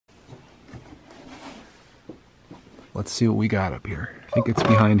Let's see what we got up here. I think it's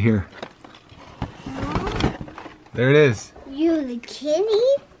behind here. There it is. You the kitty?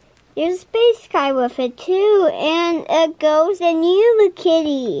 There's a space guy with it too, and it goes and you the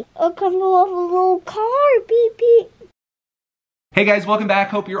kitty. It comes off a little car, beep beep. Hey guys, welcome back.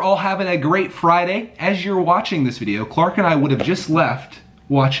 Hope you're all having a great Friday. As you're watching this video, Clark and I would have just left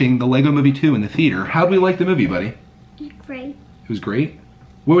watching the Lego Movie 2 in the theater. How did we like the movie, buddy? Great. It was great?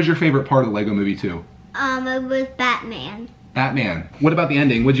 What was your favorite part of the Lego Movie 2? It was Batman. Batman. What about the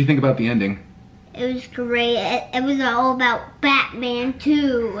ending? What did you think about the ending? It was great. It was all about Batman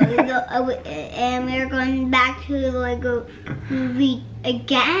too. And we were going back to the Lego Movie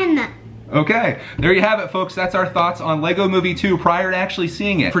again. Okay, there you have it, folks. That's our thoughts on Lego Movie 2 prior to actually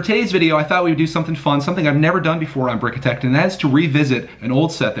seeing it. For today's video, I thought we would do something fun, something I've never done before on brickitect, and that is to revisit an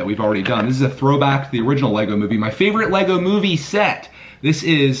old set that we've already done. This is a throwback to the original Lego Movie, my favorite Lego Movie set. This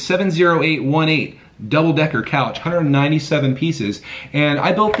is 70818 double-decker couch, 197 pieces, and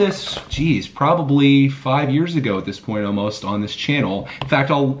I built this, geez, probably 5 years ago at this point almost on this channel. In fact,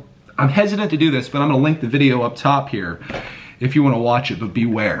 I'm hesitant to do this, but I'm gonna link the video up top here if you want to watch it, but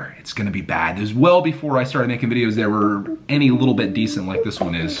beware, it's gonna be bad. This was well before I started making videos that were any little bit decent like this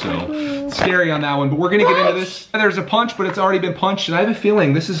one is, so scary on that one, but we're gonna get into this. There's a punch, but it's already been punched, and I have a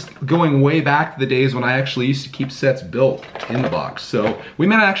feeling this is going way back to the days when I actually used to keep sets built in the box, so we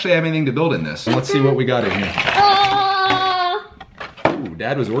may not actually have anything to build in this. Let's see what we got in here. Ooh,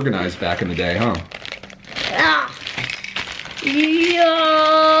 Dad was organized back in the day, huh?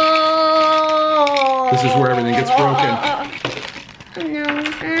 This is where everything gets broken. No.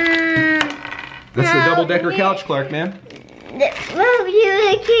 That's the double-decker couch, Clark, man. Love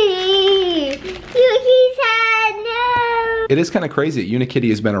you, the kitty. You said no. It is kind of crazy that Unikitty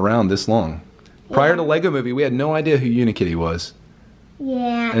has been around this long. Prior to Lego Movie, we had no idea who Unikitty was.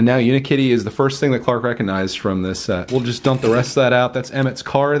 Yeah. And now Unikitty is the first thing that Clark recognized from this set. We'll just dump the rest of that out. That's Emmett's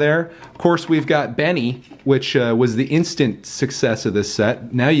car there. Of course, we've got Benny, which was the instant success of this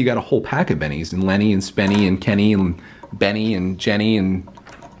set. Now you got a whole pack of Bennies, and Lenny and Spenny and Kenny and Benny and Jenny and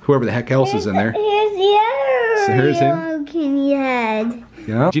whoever the heck else is in there. Here's the other. So here's him. Kitty head.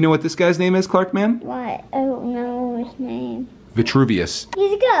 Yeah. Do you know what this guy's name is, Clark, man? What? I don't know his name. Vitruvius.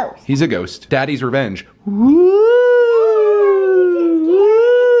 He's a ghost. He's a ghost. Daddy's Revenge.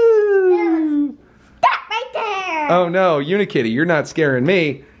 Oh no, Unikitty, you're not scaring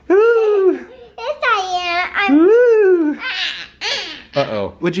me. Yes, I am.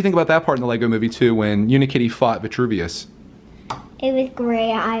 Uh-oh. What'd you think about that part in the Lego Movie 2 when Unikitty fought Vitruvius? It was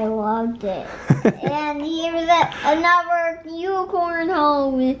great. I loved it. And here was another unicorn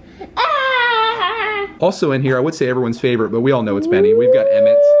home. Also in here, I would say everyone's favorite, but we all know it's Benny. We've got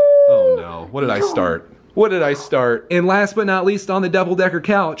Emmett. Oh no, what did I start? What did I start? And last but not least, on the double-decker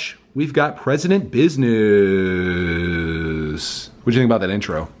couch, we've got President Business. What'd you think about that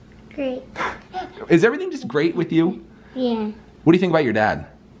intro? Great. Is everything just great with you? Yeah. What do you think about your dad?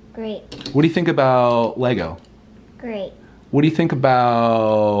 Great. What do you think about Lego? Great. What do you think about...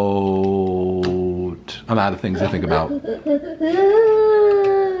 I'm out of things to think about.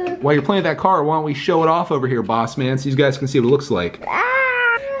 While you're playing with that car, why don't we show it off over here, boss man, so you guys can see what it looks like.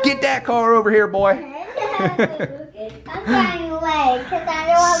 Get that car over here, boy. I'm running away because I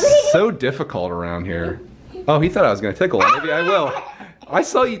don't want to. So difficult around here. Oh, he thought I was going to tickle him. Maybe I will. I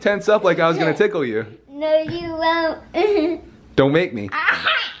saw you tense up like I was going to tickle you. No, you won't. Don't make me.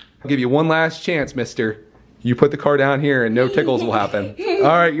 I'll give you one last chance, mister. You put the car down here and no tickles will happen. All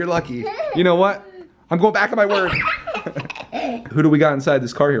right, you're lucky. You know what? I'm going back on my word. Who do we got inside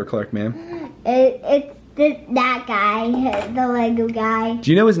this car here, Clark, man? It's that guy, the Lego guy. Do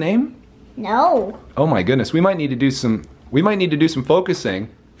you know his name? No. Oh my goodness, we might need to do some focusing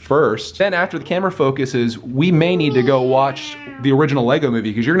first. Then after the camera focuses, we may need to go watch the original Lego Movie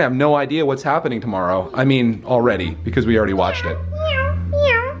because you're gonna have no idea what's happening tomorrow. I mean, already, because we already watched it.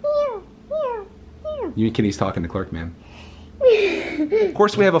 Unikitty's talking to Clark, man. Of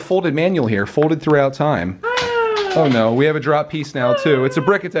course, we have a folded manual here, folded throughout time. Oh no, we have a drop piece now too. It's a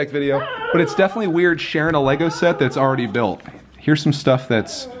brickitect video, but it's definitely weird sharing a Lego set that's already built. Here's some stuff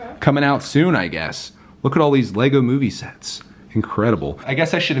that's coming out soon, I guess. Look at all these Lego Movie sets. Incredible. I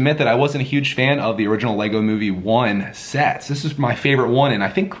guess I should admit that I wasn't a huge fan of the original Lego Movie 1 sets. This is my favorite one, and I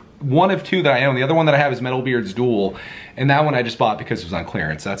think one of two that I own. The other one that I have is Metalbeard's Duel, and that one I just bought because it was on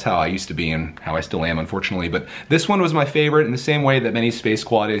clearance. That's how I used to be and how I still am, unfortunately. But this one was my favorite in the same way that Mini Space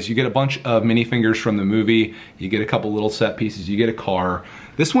Quad is. You get a bunch of minifigures from the movie, you get a couple little set pieces, you get a car.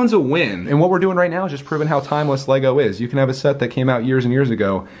 This one's a win, and what we're doing right now is just proving how timeless Lego is. You can have a set that came out years and years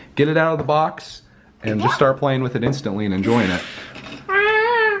ago, get it out of the box, and just start playing with it instantly and enjoying it.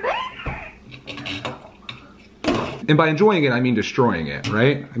 And by enjoying it, I mean destroying it,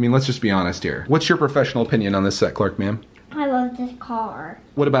 right? I mean, let's just be honest here. What's your professional opinion on this set, Clark, ma'am? I love this car.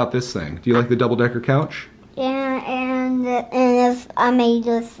 What about this thing? Do you like the double-decker couch? Yeah, and if I made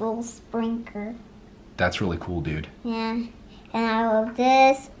this little sprinkler. That's really cool, dude. Yeah, and I love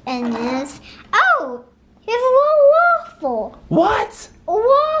this and this. Oh, here's a little waffle. What? A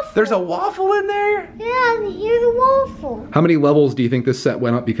waffle. There's a waffle in there? Yeah, here's a waffle. How many levels do you think this set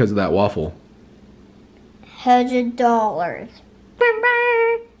went up because of that waffle? $100.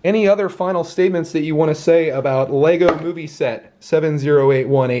 Any other final statements that you want to say about Lego Movie Set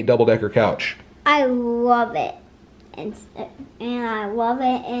 70818 double-decker couch? I love it. And I love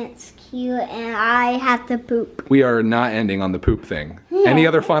it, and it's cute, and I have to poop. We are not ending on the poop thing. Any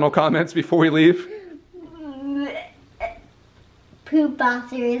other final comments before we leave? Poop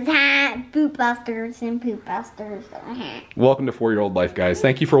busters, poop busters, and poop busters. Welcome to 4-Year-Old Life, guys.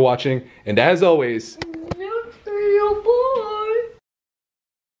 Thank you for watching, and as always,